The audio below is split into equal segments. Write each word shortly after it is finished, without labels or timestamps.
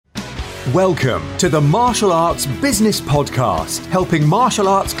Welcome to the Martial Arts Business Podcast, helping martial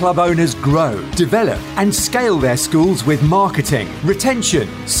arts club owners grow, develop, and scale their schools with marketing, retention,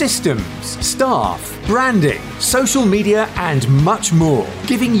 systems, staff, branding, social media, and much more,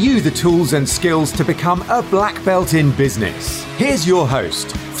 giving you the tools and skills to become a black belt in business. Here's your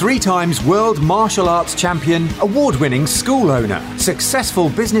host, 3 times world martial arts champion, award-winning school owner, successful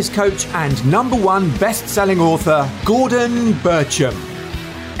business coach, and #1 best-selling author, Gordon Bircham.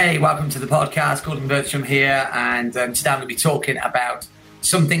 Hey, welcome to the podcast. Gordon Bircham here, and today I'm going to be talking about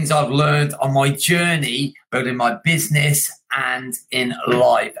some things I've learned on my journey, both in my business and in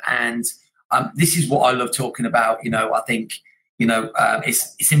life. And this is what I love talking about. I think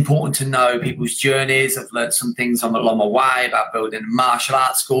it's important to know people's journeys. I've learned some things along my way about building martial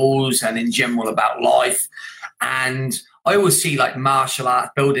arts schools and in general about life. And I always see like martial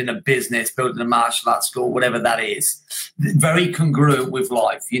arts, building a business, building a martial arts school, whatever that is, very congruent with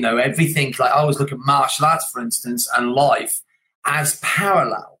life. Everything, like I always look at martial arts, for instance, and life as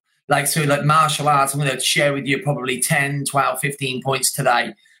parallel. Like martial arts, I'm going to share with you probably 10, 12, 15 points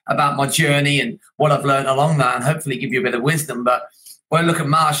today about my journey and what I've learned along that, and hopefully give you a bit of wisdom. But when you look at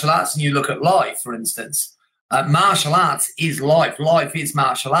martial arts and you look at life, for instance, martial arts is life. Life is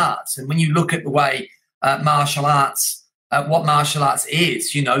martial arts. And when you look at the way martial arts, what martial arts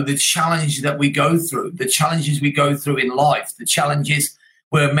is, the challenge that we go through, the challenges we go through in life, the challenges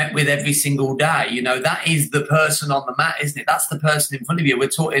we're met with every single day, that is the person on the mat, isn't it? That's the person in front of you. We're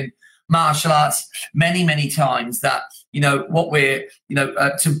taught in martial arts many, many times that, what we're,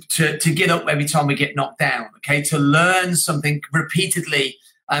 to get up every time we get knocked down, okay, to learn something repeatedly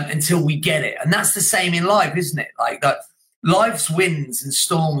until we get it. And that's the same in life, isn't it? Like that. Life's winds and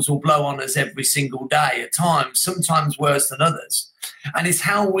storms will blow on us every single day at times, sometimes worse than others. And it's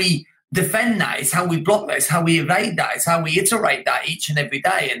how we defend that, it's how we block that, it's how we evade that, it's how we iterate that each and every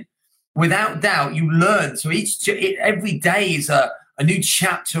day. And without doubt, you learn. So every day is a new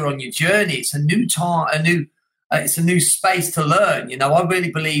chapter on your journey. It's a new time, it's a new space to learn. I really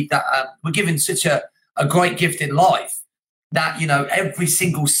believe that we're given such a great gift in life that, every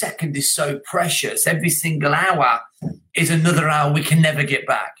single second is so precious. Every single hour is another hour we can never get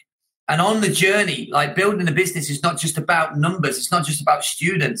back. And on the journey, like building a business is not just about numbers. It's not just about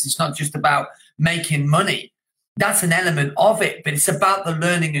students. It's not just about making money. That's an element of it, but it's about the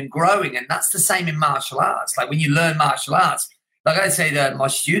learning and growing. And that's the same in martial arts. Like when you learn martial arts, like I say to my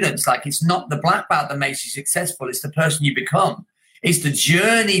students, like it's not the black belt that makes you successful. It's the person you become. It's the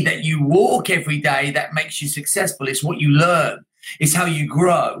journey that you walk every day that makes you successful. It's what you learn. It's how you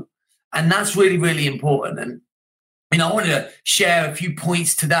grow. And that's really, really important. And, I wanted to share a few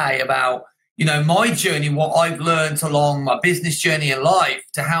points today about, my journey, what I've learned along my business journey in life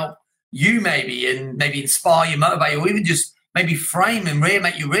to help you maybe inspire you, motivate you, or even just maybe frame and really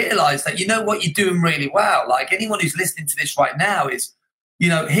make you realize that, what you're doing really well. Like anyone who's listening to this right now is,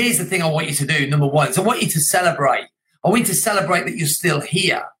 here's the thing I want you to do. Number one is I want you to celebrate. I want you to celebrate that you're still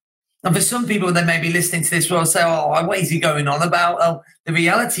here. And for some people, they may be listening to this will say, what is he going on about? Well, the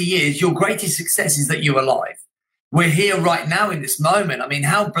reality is your greatest success is that you're alive. We're here right now in this moment. I mean,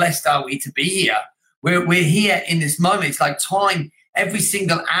 how blessed are we to be here? We're here in this moment. It's like time, every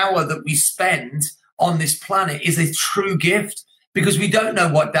single hour that we spend on this planet is a true gift because we don't know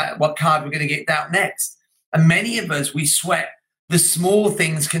what card we're going to get out next. And many of us, we sweat the small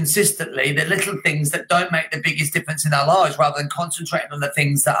things consistently, the little things that don't make the biggest difference in our lives, rather than concentrating on the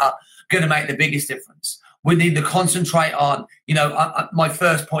things that are going to make the biggest difference. We need to concentrate on, my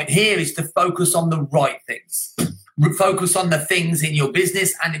first point here is to focus on the right things. Focus on the things in your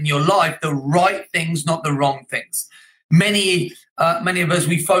business and in your life, the right things, not the wrong things. Many of us,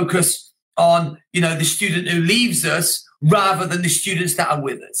 we focus on, the student who leaves us rather than the students that are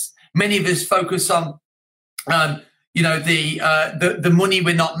with us. Many of us focus on, the money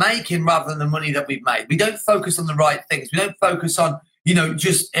we're not making rather than the money that we've made. We don't focus on the right things. We don't focus on,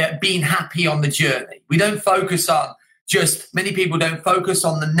 just being happy on the journey. We don't focus on many people don't focus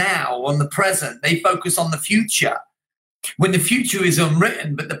on the now, on the present. They focus on the future. When the future is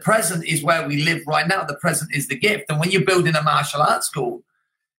unwritten, but the present is where we live right now. The present is the gift. And when you're building a martial arts school,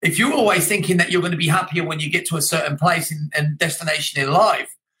 if you're always thinking that you're going to be happier when you get to a certain place and destination in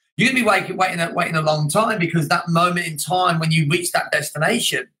life, you're going to be waiting a long time, because that moment in time when you reach that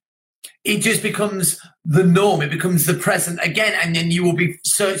destination, it just becomes the norm. It becomes the present again. And then you will be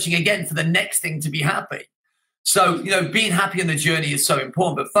searching again for the next thing to be happy. So, being happy on the journey is so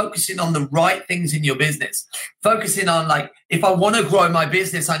important, but focusing on the right things in your business, focusing on if I want to grow my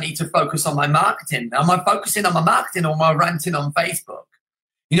business, I need to focus on my marketing. Am I focusing on my marketing or am I ranting on Facebook?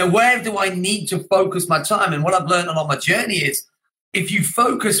 Where do I need to focus my time? And what I've learned along my journey is if you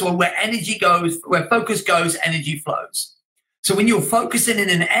focus on where energy goes, where focus goes, energy flows. So when you're focusing in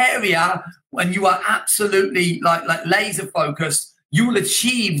an area, when you are absolutely like laser focused, you will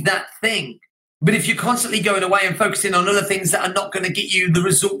achieve that thing. But if you're constantly going away and focusing on other things that are not going to get you the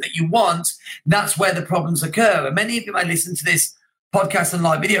result that you want, that's where the problems occur. And many of you might listen to this podcast and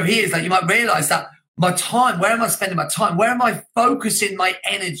live video here is that you might realize that my time, where am I spending my time? Where am I focusing my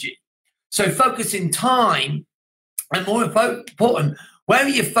energy? So focusing time, and more important, where are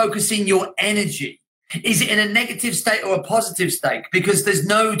you focusing your energy? Is it in a negative state or a positive state? Because there's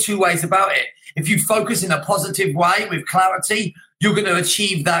no two ways about it. If you focus in a positive way with clarity, you're going to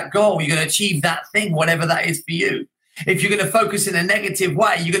achieve that goal. You're going to achieve that thing, whatever that is for you. If you're going to focus in a negative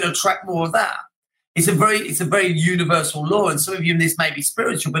way, you're going to attract more of that. It's a very universal law. And some of you, this may be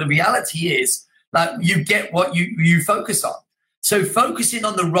spiritual, but the reality is that you get what you focus on. So focusing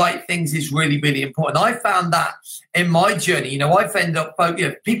on the right things is really, really important. I found that in my journey, I've ended up,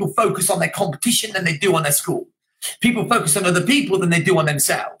 people focus on their competition than they do on their school. People focus on other people than they do on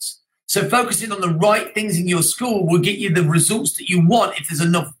themselves. So focusing on the right things in your school will get you the results that you want if there's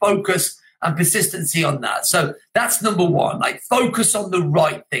enough focus and persistency on that. So that's number one, like focus on the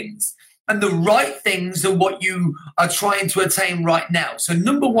right things. And the right things are what you are trying to attain right now. So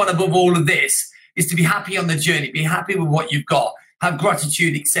number one above all of this is to be happy on the journey, be happy with what you've got, have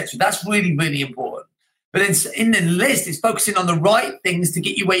gratitude, etc. That's really, really important. But in the list, it's focusing on the right things to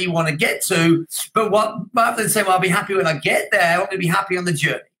get you where you want to get to. But rather than saying, well, I'll be happy when I get there, I'm going to be happy on the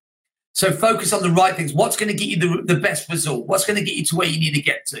journey. So focus on the right things. What's going to get you the best result? What's going to get you to where you need to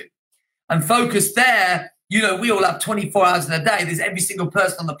get to? And focus there. We all have 24 hours in a day. There's every single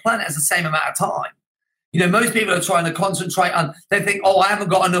person on the planet has the same amount of time. Most people are trying to concentrate on, they think, I haven't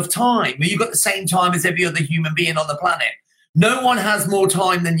got enough time. Well, you've got the same time as every other human being on the planet. No one has more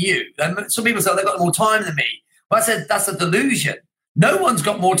time than you. And some people say they've got more time than me. Well, I said, that's a delusion. No one's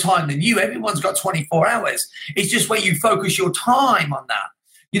got more time than you. Everyone's got 24 hours. It's just where you focus your time on that.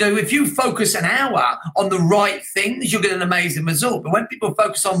 If you focus an hour on the right things, you'll get an amazing result. But when people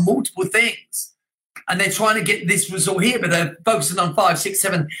focus on multiple things, and they're trying to get this result here, but they're focusing on 5, 6,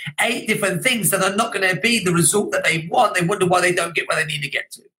 7, 8 different things that are not going to be the result that they want. They wonder why they don't get where they need to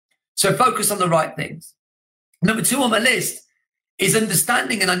get to. So focus on the right things. Number 2 on my list is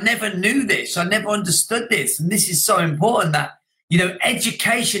understanding, and I never knew this. I never understood this. And this is so important that,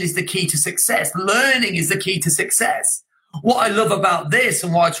 education is the key to success. Learning is the key to success. What I love about this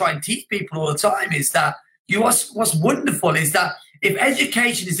and what I try and teach people all the time is that what's wonderful is that if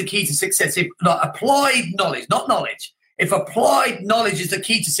education is the key to success, if applied knowledge, not knowledge, if applied knowledge is the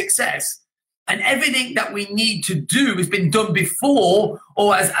key to success, and everything that we need to do has been done before,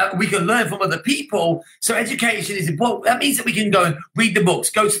 or as we can learn from other people, so education is important. That means that we can go and read the books,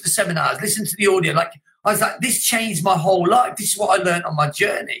 go to the seminars, listen to the audio. I was like, this changed my whole life. This is what I learned on my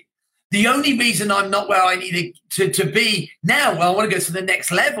journey. The only reason I'm not where I needed to be now, where I want to go to the next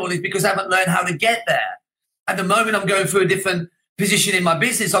level, is because I haven't learned how to get there. At the moment, I'm going through a different position in my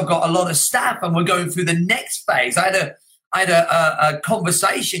business. I've got a lot of staff and we're going through the next phase. I had a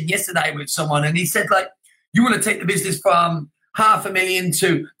conversation yesterday with someone, and he said, you want to take the business from $500,000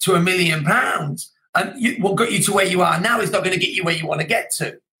 to £1 million, and what got you to where you are now is not going to get you where you want to get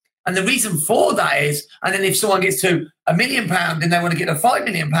to. And the reason for that is, and then if someone gets to £1 million and they want to get a £5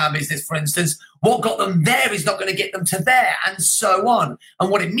 million business, for instance, what got them there is not going to get them to there, and so on.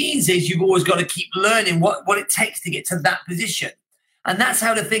 And what it means is you've always got to keep learning what it takes to get to that position. And that's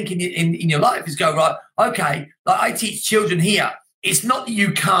how to think in your life is go, right, okay, I teach children here. It's not that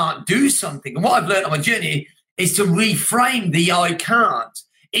you can't do something. And what I've learned on my journey is to reframe the I can't.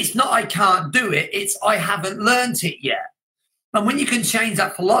 It's not I can't do it. It's I haven't learned it yet. And when you can change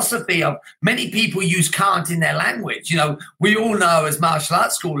that philosophy of many people use can't in their language, we all know as martial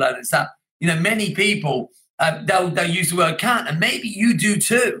arts school learners that, many people, they'll use the word can't, and maybe you do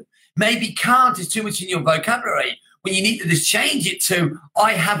too. Maybe can't is too much in your vocabulary when you need to just change it to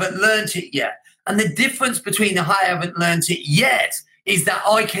I haven't learned it yet. And the difference between the I haven't learned it yet is that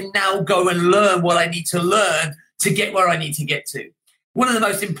I can now go and learn what I need to learn to get where I need to get to. One of the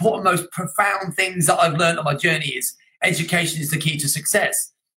most important, most profound things that I've learned on my journey is education is the key to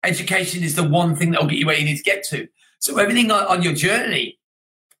success. Education is the one thing that will get you where you need to get to. So everything on your journey,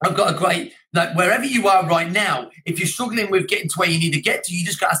 I've got a great, wherever you are right now, if you're struggling with getting to where you need to get to, you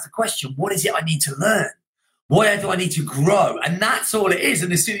just got to ask the question, what is it I need to learn? Where do I need to grow? And that's all it is.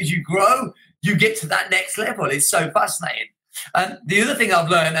 And as soon as you grow, you get to that next level. It's so fascinating. And the other thing I've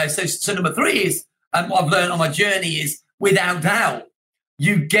learned, so number 3 is, and what I've learned on my journey is, without doubt,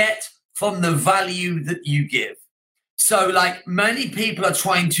 you get from the value that you give. So many people are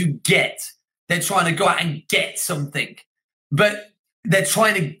trying to get, they're trying to go out and get something. But they're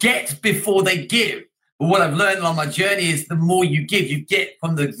trying to get before they give. But what I've learned on my journey is the more you give, you get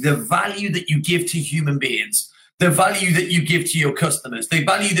from the value that you give to human beings, the value that you give to your customers, the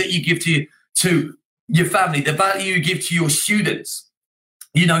value that you give to your family, the value you give to your students,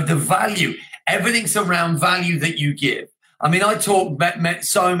 the value, everything's around value that you give. I mean, I met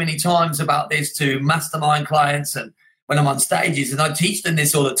so many times about this to mastermind clients and when I'm on stages, and I teach them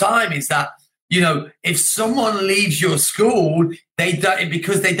this all the time, is that, if someone leaves your school, they don't,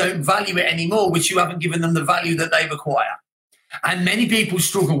 because they don't value it anymore, which you haven't given them the value that they require. And many people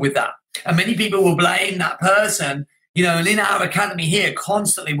struggle with that. And many people will blame that person, and in our academy here,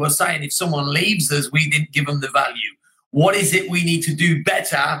 constantly we're saying, if someone leaves us, we didn't give them the value. What is it we need to do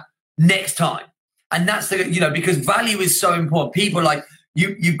better next time? And that's because value is so important. People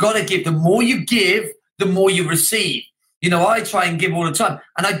you've got to give. The more you give, the more you receive. I try and give all the time,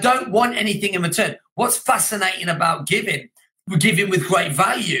 and I don't want anything in return. What's fascinating about giving with great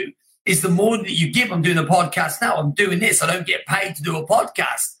value, is the more that you give. I'm doing a podcast now. I'm doing this. I don't get paid to do a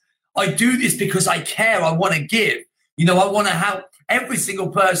podcast. I do this because I care. I want to give. I want to help every single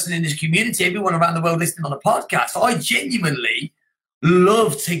person in this community, everyone around the world listening on a podcast. I genuinely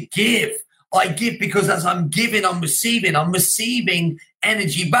love to give. I give because as I'm giving, I'm receiving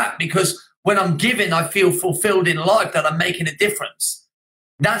energy back, because when I'm giving, I feel fulfilled in life, that I'm making a difference.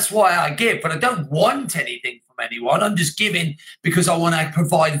 That's why I give, but I don't want anything from anyone. I'm just giving because I want to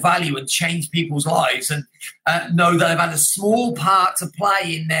provide value and change people's lives, and know that I've had a small part to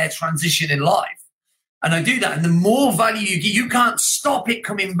play in their transition in life. And I do that. And the more value you give, you can't stop it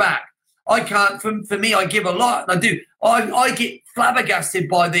coming back. I can't, for me, I give a lot. And I do. I get flabbergasted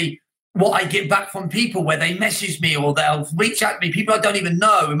by what I get back from people, where they message me or they'll reach out to me, people I don't even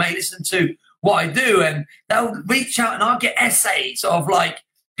know who may listen to what I do, and they'll reach out, and I'll get essays of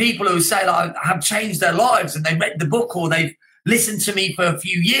people who say I have changed their lives, and they read the book, or they've listened to me for a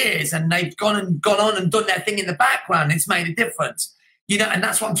few years, and they've gone on and done their thing in the background. It's made a difference, and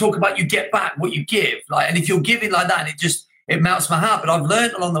that's what I'm talking about. You get back what you give, and if you're giving like that, it melts my heart. But I've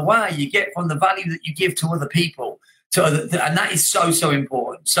learned along the way, you get from the value that you give to other people. And that is so, so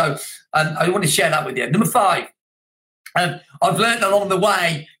important. So I want to share that with you. Number 5, I've learned along the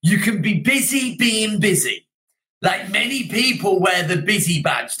way, you can be busy being busy. Many people wear the busy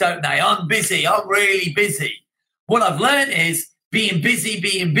badge, don't they? I'm busy. I'm really busy. What I've learned is being busy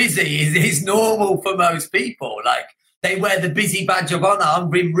is normal for most people. They wear the busy badge of honor. I've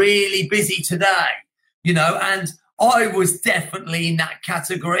been really busy today, and I was definitely in that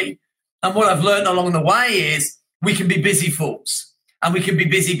category. And what I've learned along the way is, we can be busy fools, and we can be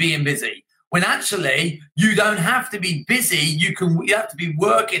busy being busy. When actually you don't have to be busy. You have to be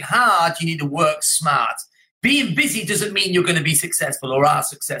working hard. You need to work smart. Being busy doesn't mean you're going to be successful or are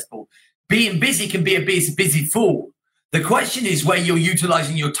successful. Being busy can be a busy fool. The question is where you're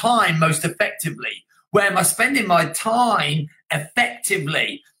utilizing your time most effectively. Where am I spending my time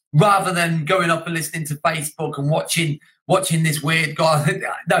effectively, rather than going up and listening to Facebook and watching this weird guy?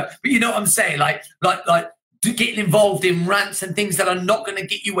 No, but you know what I'm saying? Like getting involved in rants and things that are not going to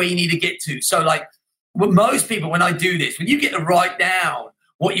get you where you need to get to. So most people, when I do this, when you get to write down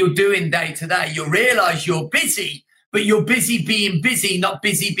what you're doing day to day, you'll realize you're busy, but you're busy being busy, not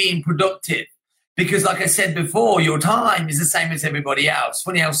busy being productive. Because like I said before, your time is the same as everybody else.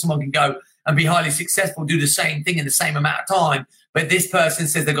 Funny how someone can go and be highly successful, do the same thing in the same amount of time, but this person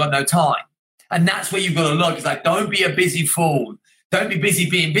says they've got no time. And that's where you've got to look. It's don't be a busy fool. Don't be busy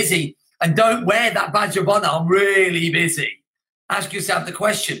being busy. And don't wear that badge of honor. I'm really busy. Ask yourself the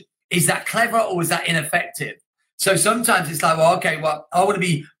question, is that clever or is that ineffective? So sometimes it's I want to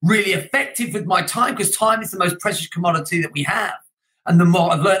be really effective with my time, because time is the most precious commodity that we have. And the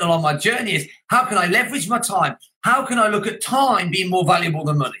more I've learned along my journey is, how can I leverage my time? How can I look at time being more valuable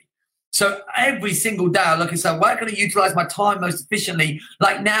than money? So every single day I look and say, where can I utilize my time most efficiently?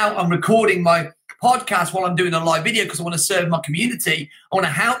 Like now I'm recording my podcast while I'm doing a live video because I want to serve my community. I want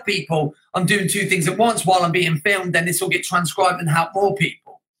to help people. I'm doing 2 things at once while I'm being filmed. Then this will get transcribed and help more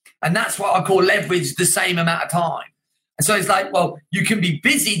people. And that's what I call leverage the same amount of time. And so it's you can be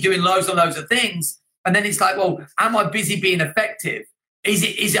busy doing loads and loads of things. And then it's am I busy being effective? Is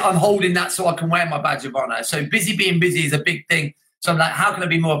it I'm holding that so I can wear my badge of honor? So busy being busy is a big thing. So I'm how can I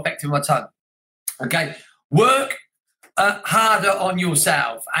be more effective with my time? Okay. Work harder on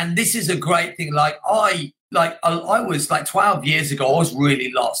yourself. And this is a great thing. I was 12 years ago, I was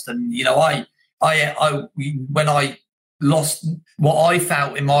really lost. And, when I lost what I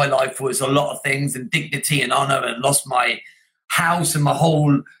felt in my life was a lot of things, and dignity and honor, and lost my house and my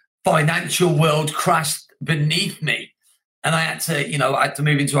whole financial world crashed beneath me. and I had to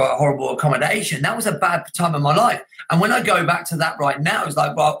move into a horrible accommodation. That was a bad time in my life. And when I go back to that right now, it's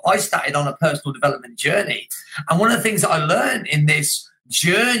like, well, I started on a personal development journey. And one of the things that I learned in this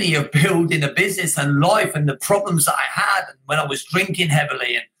journey of building a business and life and the problems that I had when I was drinking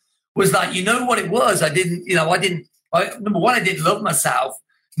heavily and was like, you know what it was? Number one, I didn't love myself.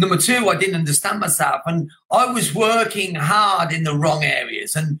 Number two, I didn't understand myself. And I was working hard in the wrong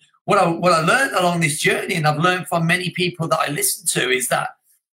areas. And what I learned along this journey, and I've learned from many people that I listen to, is that,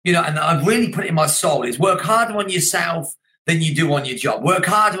 and I've really put it in my soul, is work harder on yourself than you do on your job. Work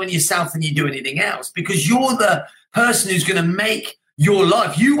harder on yourself than you do anything else, because you're the person who's going to make your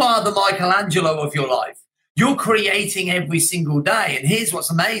life. You are the Michelangelo of your life. You're creating every single day. And here's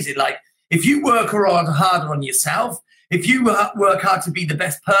what's amazing. Like, if you work harder on yourself, if you work hard to be the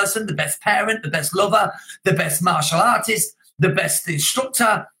best person, the best parent, the best lover, the best martial artist, the best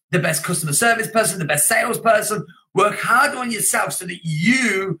instructor, the best customer service person, the best salesperson, work harder on yourself so that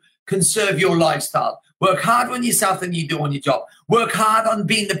you can serve your lifestyle. Work harder on yourself than you do on your job. Work hard on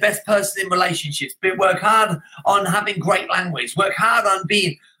being the best person in relationships. Work hard on having great language. Work hard on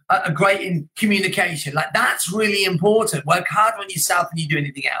being great in communication. Like, that's really important. Work harder on yourself than you do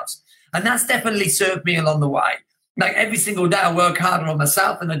anything else. And that's definitely served me along the way. Like, every single day I work harder on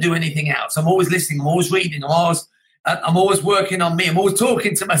myself than I do anything else. I'm always listening. I'm always reading. I'm always working on me. I'm always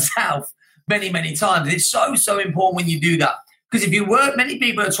talking to myself many, many times. It's so, so important when you do that. Because if you work, many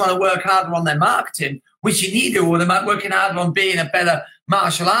people are trying to work harder on their marketing, which you need to, or they're working harder on being a better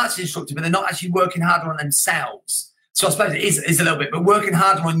martial arts instructor, but they're not actually working harder on themselves. So I suppose it is a little bit, but working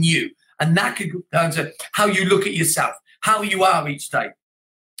harder on you. And that could go down to how you look at yourself, how you are each day.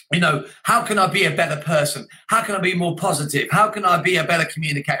 How can I be a better person? How can I be more positive? How can I be a better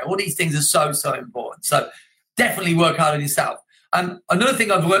communicator? All these things are so, so important. So definitely work hard on yourself. Another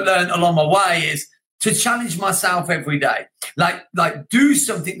thing I've learned along my way is to challenge myself every day. Like do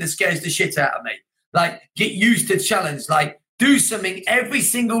something that scares the shit out of me. Like, get used to challenge. Like, do something every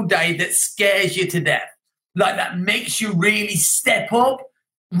single day that scares you to death. Like, that makes you really step up,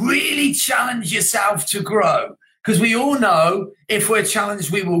 really challenge yourself to grow. Because we all know if we're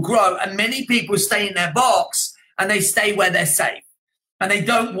challenged, we will grow. And many people stay in their box and they stay where they're safe. And they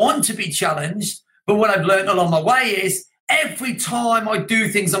don't want to be challenged. But what I've learned along my way is every time I do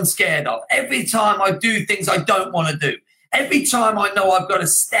things I'm scared of, every time I do things I don't want to do, every time I know I've got to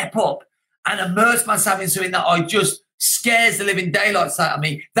step up and immerse myself in something that I just scares the living daylights out of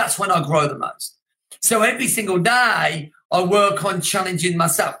me, that's when I grow the most. So every single day I work on challenging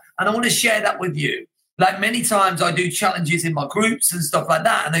myself. And I want to share that with you. Like, many times I do challenges in my groups and stuff like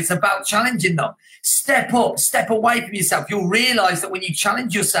that, and it's about challenging them. Step up, step away from yourself. You'll realize that when you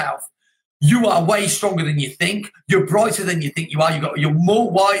challenge yourself, you are way stronger than you think. You're brighter than you think you are. You're more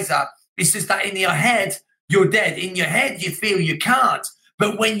wiser. It's just that in your head, you're dead. In your head, you feel you can't.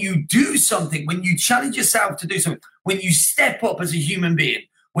 But when you do something, when you challenge yourself to do something, when you step up as a human being,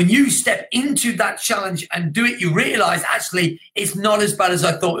 when you step into that challenge and do it, you realize, actually, it's not as bad as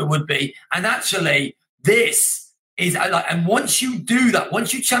I thought it would be. And actually, this is, and once you do that,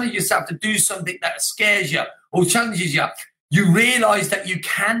 once you challenge yourself to do something that scares you or challenges you, you realize that you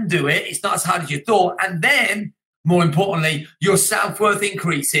can do it. It's not as hard as you thought. And then, more importantly, your self-worth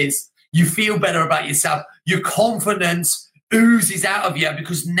increases. You feel better about yourself. Your confidence oozes out of you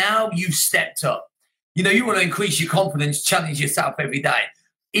because now you've stepped up. You want to increase your confidence, challenge yourself every day.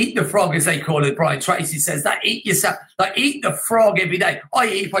 Eat the frog, as they call it. Brian Tracy says that. Eat yourself. Like, eat the frog every day.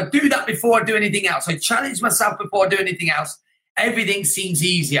 If I do that before I do anything else, I challenge myself before I do anything else, everything seems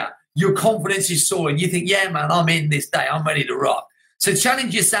easier. Your confidence is soaring. You think, yeah, man, I'm in this day. I'm ready to rock. So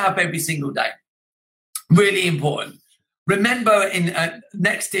challenge yourself every single day. Really important. Remember,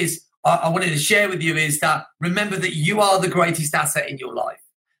 next is, I wanted to share with you is that remember that you are the greatest asset in your life.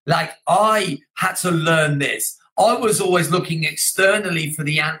 Like, I had to learn this. I was always looking externally for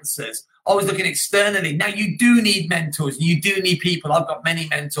the answers. I was looking externally. Now, you do need mentors. You do need people. I've got many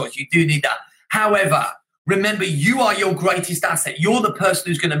mentors. You do need that. However, remember, you are your greatest asset. You're the person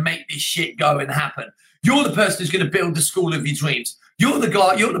who's going to make this shit go and happen. You're the person who's going to build the school of your dreams. You're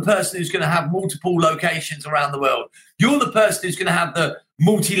the person who's going to have multiple locations around the world. You're the person who's going to have the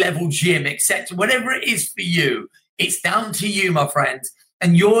multi-level gym, etc. Whatever it is for you, it's down to you, my friend.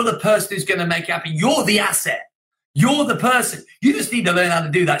 And you're the person who's going to make it happen. You're the asset. You're the person. You just need to learn how to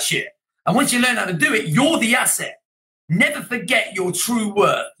do that shit. And once you learn how to do it, you're the asset. Never forget your true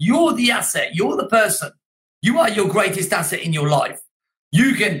worth. You're the asset. You're the person. You are your greatest asset in your life.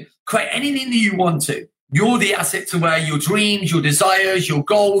 You can create anything that you want to. You're the asset to where your dreams, your desires, your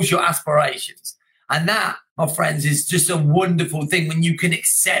goals, your aspirations. And that, my friends, is just a wonderful thing when you can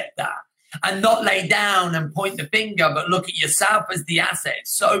accept that. and not lay down and point the finger, but look at yourself as the asset.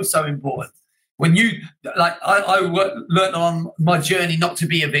 It's so, so important. When you, like, I learned on my journey not to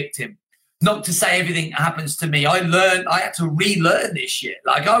be a victim, not to say everything happens to me. I had to relearn this shit.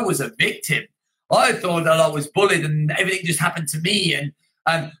 Like, I was a victim. I thought that I was bullied and everything just happened to me. And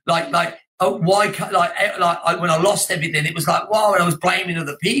when I lost everything, it was like, wow, I was blaming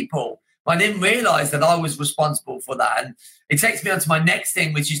other people. I didn't realize that I was responsible for that. And it takes me on to my next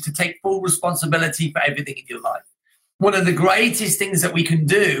thing, which is to take full responsibility for everything in your life. One of the greatest things that we can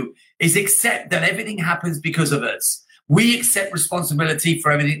do is accept that everything happens because of us. We accept responsibility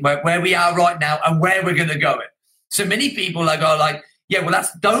for everything, where we are right now and where we're going to go. So many people go like, yeah, well,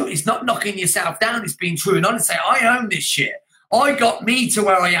 it's not knocking yourself down. It's being true and honest. Say, I own this shit. I got me to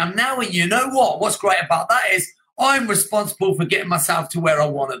where I am now. And you know what? What's great about that is I'm responsible for getting myself to where I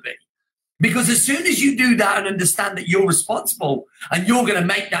want to be. Because as soon as you do that and understand that you're responsible and you're going to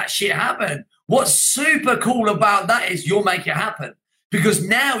make that shit happen, what's super cool about that is you'll make it happen. Because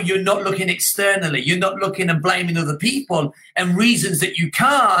now you're not looking externally. You're not looking and blaming other people and reasons that you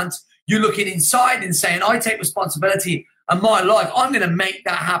can't. You're looking inside and saying, I take responsibility in my life. I'm going to make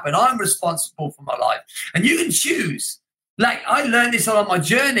that happen. I'm responsible for my life. And you can choose. Like, I learned this on my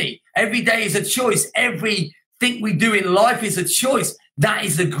journey. Every day is a choice. Everything we do in life is a choice. That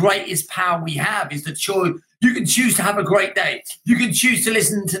is the greatest power we have, is the choice. You can choose to have a great day. You can choose to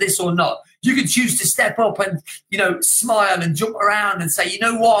listen to this or not. You can choose to step up and, smile and jump around and say, you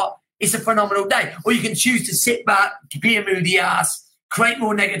know what? It's a phenomenal day. Or you can choose to sit back, be a moody ass, create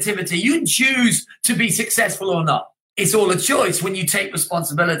more negativity. You can choose to be successful or not. It's all a choice when you take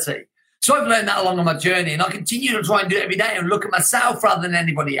responsibility. So I've learned that along on my journey, and I continue to try and do it every day and look at myself rather than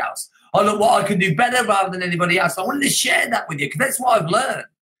anybody else. I look what I can do better rather than anybody else. I wanted to share that with you because that's what I've learned.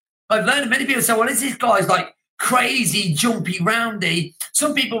 I've learned, many people say, well, is this guy's like crazy, jumpy, roundy?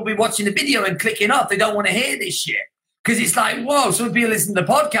 Some people will be watching the video and clicking off. They don't want to hear this shit because it's like, whoa, some people listen to the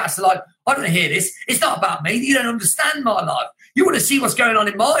podcast are like, I don't want to hear this. It's not about me. You don't understand my life. You want to see what's going on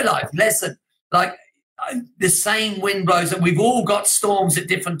in my life. Listen, like the same wind blows, and we've all got storms at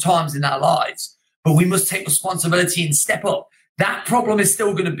different times in our lives, but we must take responsibility and step up. That problem is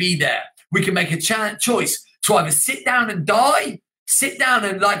still going to be there. We can make a choice to either sit down and die, sit down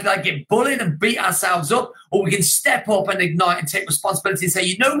and like get bullied and beat ourselves up, or we can step up and ignite and take responsibility and say,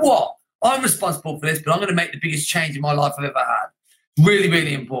 you know what? I'm responsible for this, but I'm going to make the biggest change in my life I've ever had. Really,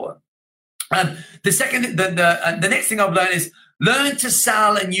 really important. The next thing I've learned is learn to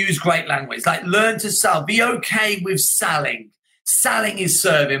sell and use great language. Like, learn to sell. Be okay with selling. Selling is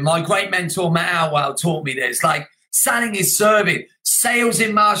serving. My great mentor, Matt Alwell, taught me this. Like, selling is serving. Sales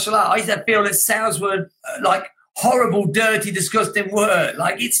in martial art, I used to feel that sales were like horrible, dirty, disgusting word.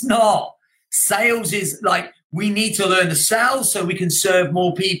 Like, it's not. Sales is like, we need to learn to sell so we can serve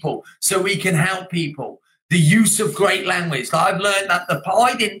more people, so we can help people. The use of great language. Like, I've learned that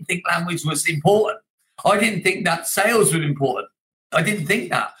I didn't think language was important. I didn't think that sales were important. I didn't think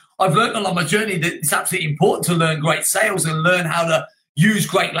that. I've learned along my journey that it's absolutely important to learn great sales and learn how to use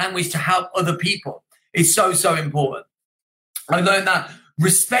great language to help other people. It's so, so important. I learned that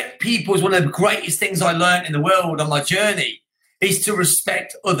respect people is one of the greatest things I learned in the world on my journey, is to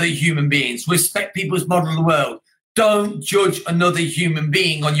respect other human beings. Respect people's model of the world. Don't judge another human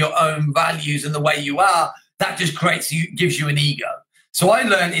being on your own values and the way you are. That just gives you an ego. So I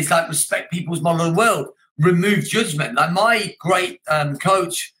learned it's like respect people's model of the world. Remove judgment. Like my great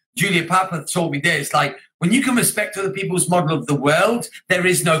coach, Julia Papa, told me this. Like, when you can respect other people's model of the world, there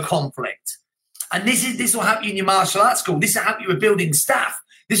is no conflict. And this will help you in your martial arts school. This will help you with building staff.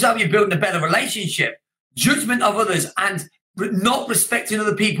 This will help you building a better relationship. Judgment of others and not respecting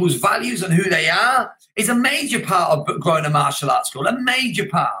other people's values and who they are is a major part of growing a martial arts school, a major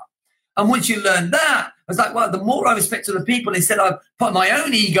part. And once you learn that, I was like, well, the more I respect other people, instead of putting my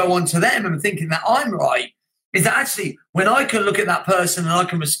own ego onto them and thinking that I'm right, is that actually when I can look at that person and I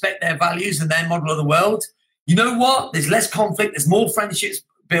can respect their values and their model of the world, you know what? There's less conflict. There's more friendships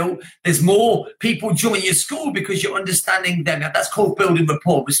built. There's more people join your school because you're understanding them. That's called building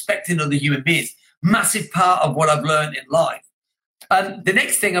rapport, respecting other human beings. Massive part of what I've learned in life. The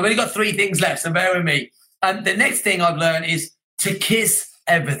next thing, I've only got 3 things left, so bear with me. The next thing I've learned is to kiss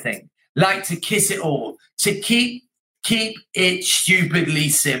everything. Like, to kiss it all. To keep it stupidly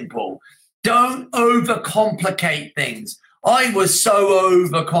simple. Don't overcomplicate things. I was so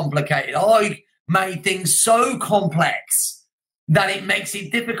overcomplicated. I made things so complex that it makes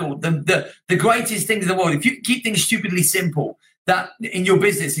it difficult. The greatest things in the world, if you keep things stupidly simple, that in your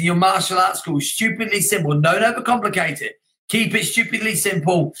business, in your martial arts school, stupidly simple, don't overcomplicate it. Keep it stupidly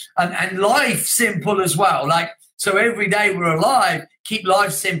simple and life simple as well. Like, So every day we're alive, keep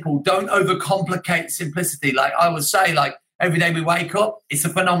life simple. Don't overcomplicate simplicity. Like I would say, like every day we wake up, it's a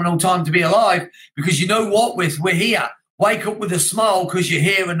phenomenal time to be alive because you know what? We're here. Wake up with a smile because you're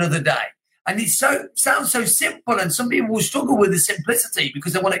here another day. And it sounds so simple, and some people will struggle with the simplicity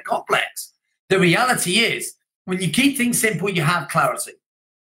because they want it complex. The reality is, when you keep things simple, you have clarity.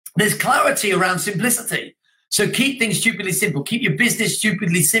 There's clarity around simplicity. So keep things stupidly simple. Keep your business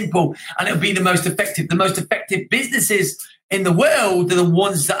stupidly simple, and it'll be the most effective. The most effective businesses in the world are the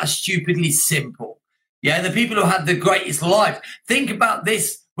ones that are stupidly simple. Yeah, the people who have the greatest life. Think about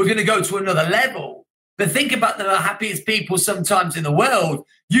this. We're going to go to another level. But think about the happiest people sometimes in the world.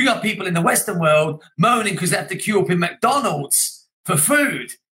 You got people in the Western world moaning because they have to queue up in McDonald's for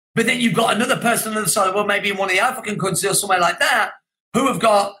food. But then you've got another person on the other side of the world, maybe in one of the African countries or somewhere like that, who have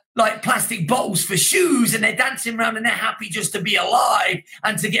got like plastic bottles for shoes, and they're dancing around and they're happy just to be alive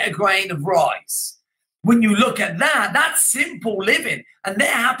and to get a grain of rice. When you look at that, that's simple living, and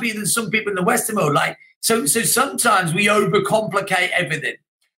they're happier than some people in the Western world. Like, so sometimes we overcomplicate everything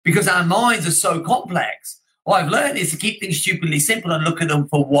because our minds are so complex. What I've learned is to keep things stupidly simple and look at them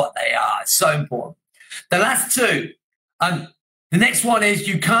for what they are. It's so important. The last two, the next one is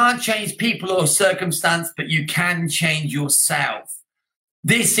you can't change people or circumstance, but you can change yourself.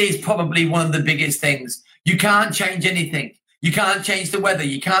 This is probably one of the biggest things. You can't change anything. You can't change the weather.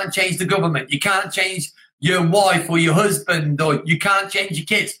 You can't change the government. You can't change your wife or your husband, or you can't change your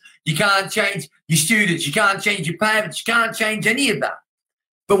kids. You can't change your students. You can't change your parents. You can't change any of that.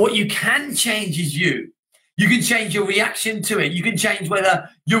 But what you can change is you. You can change your reaction to it. You can change whether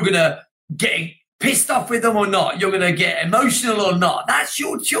you're going to get pissed off with them or not. You're going to get emotional or not. That's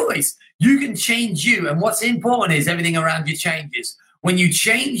your choice. You can change you. And what's important is everything around you changes. When you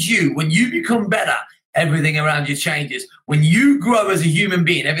change you, when you become better, everything around you changes. When you grow as a human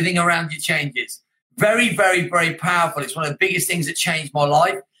being, everything around you changes. Very, very, very powerful. It's one of the biggest things that changed my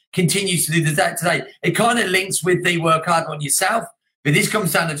life, continues to do that today. It kind of links with the work hard on yourself, but this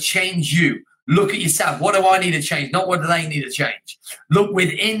comes down to change you. Look at yourself. What do I need to change? Not what do they need to change. Look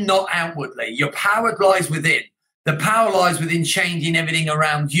within, not outwardly. Your power lies within. The power lies within changing everything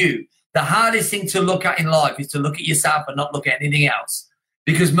around you. The hardest thing to look at in life is to look at yourself and not look at anything else.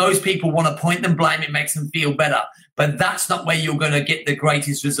 Because most people want to point and blame. It makes them feel better. But that's not where you're going to get the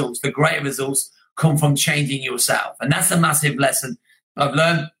greatest results. The greater results come from changing yourself. And that's a massive lesson I've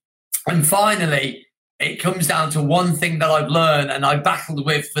learned. And finally, it comes down to one thing that I've learned and I battled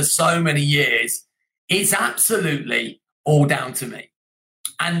with for so many years. It's absolutely all down to me.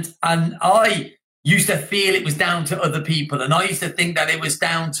 And I used to feel it was down to other people. And I used to think that it was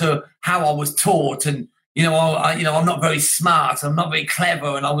down to how I was taught. And, I'm not very smart. I'm not very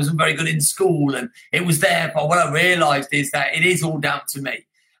clever. And I wasn't very good in school. And it was there. But what I realized is that it is all down to me.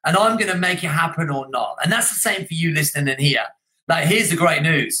 And I'm going to make it happen or not. And that's the same for you listening in here. Like, here's the great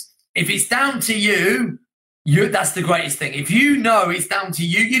news. If it's down to you, that's the greatest thing. If you know it's down to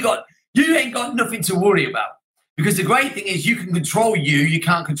you, you ain't got nothing to worry about. Because the great thing is you can control you. You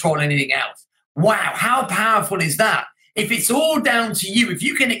can't control anything else. Wow, how powerful is that? If it's all down to you, if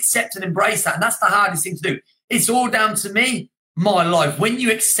you can accept and embrace that, and that's the hardest thing to do. It's all down to me, my life. When you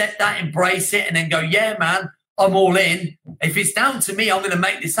accept that, embrace it, and then go, yeah, man, I'm all in. If it's down to me, I'm going to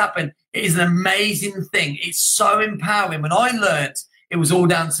make this happen. It is an amazing thing. It's so empowering. When I learned it was all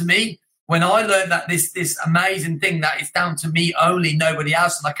down to me, when I learned that this amazing thing that it's down to me only, nobody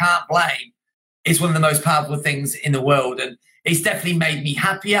else, and I can't blame, it's one of the most powerful things in the world. And it's definitely made me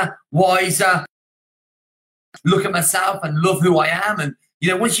happier, wiser, look at myself and love who I am. And,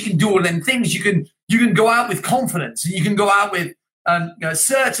 once you can do all them things, you can go out with confidence, and you can go out with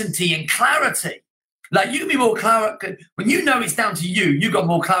certainty and clarity. Like, you can be more clarity. When you know it's down to you, you've got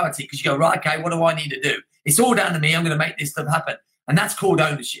more clarity because you go, right, okay, what do I need to do? It's all down to me. I'm going to make this stuff happen. And that's called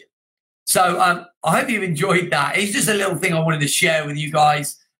ownership. So I hope you've enjoyed that. It's just a little thing I wanted to share with you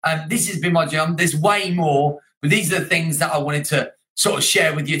guys. This has been my journey. There's way more, but these are the things that I wanted to sort of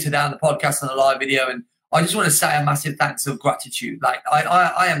share with you today on the podcast and the live video. And I just want to say a massive thanks of gratitude. Like,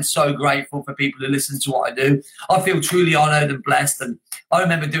 I am so grateful for people who listen to what I do. I feel truly honored and blessed. And I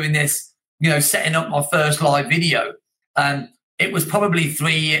remember doing this, setting up my first live video. It was probably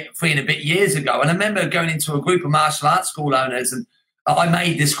three and a bit years ago. And I remember going into a group of martial arts school owners, and I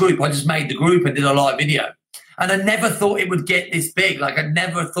made this group. I just made the group and did a live video. And I never thought it would get this big. Like, I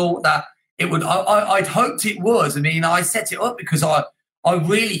never thought that it would. I'd hoped it was. I mean, I set it up because I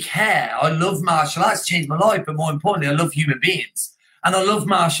really care. I love martial arts, changed my life. But more importantly, I love human beings. And I love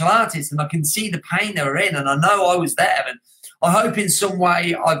martial artists. And I can see the pain they were in. And I know I was there. And I hope in some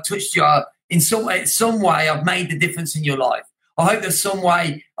way I've touched you. In some way I've made the difference in your life. I hope there's some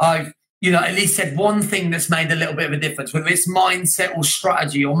way I've at least said one thing that's made a little bit of a difference, whether it's mindset or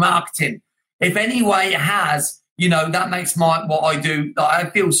strategy or marketing. If any way it has, that makes what I do. I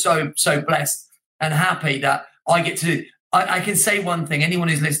feel so blessed and happy that I get to. I can say one thing. Anyone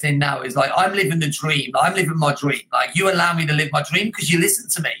who's listening now is like, I'm living the dream. I'm living my dream. Like, you allow me to live my dream because you listen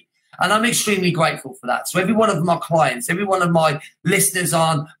to me. And I'm extremely grateful for that. So every one of my clients, every one of my listeners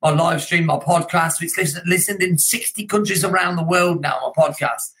on my live stream, my podcast, it's listened in 60 countries around the world now, my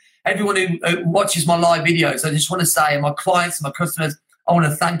podcast. Everyone who watches my live videos, I just want to say, and my clients and my customers, I want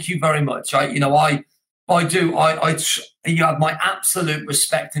to thank you very much. You have my absolute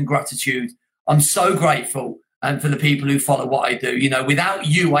respect and gratitude. I'm so grateful for the people who follow what I do. Without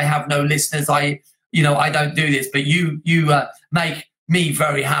you, I have no listeners. I don't do this, but you make me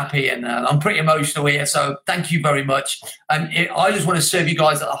very happy, and I'm pretty emotional here. So thank you very much. I just want to serve you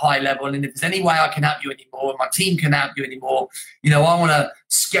guys at a high level. And if there's any way I can help you anymore, my team can help you anymore, I want to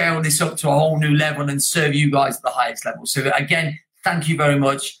scale this up to a whole new level and serve you guys at the highest level. So again, thank you very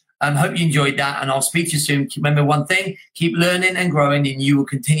much. Hope you enjoyed that, and I'll speak to you soon. Remember one thing, keep learning and growing, and you will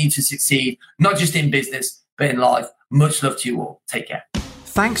continue to succeed, not just in business, but in life. Much love to you all. Take care.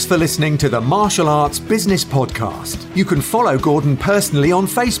 Thanks for listening to the Martial Arts Business Podcast. You can follow Gordon personally on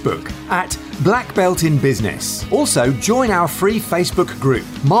Facebook at Black Belt in Business. Also, join our free Facebook group,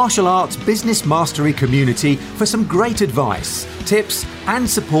 Martial Arts Business Mastery Community, for some great advice, tips, and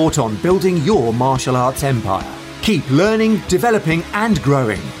support on building your martial arts empire. Keep learning, developing, and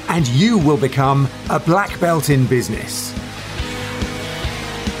growing, and you will become a Black Belt in Business.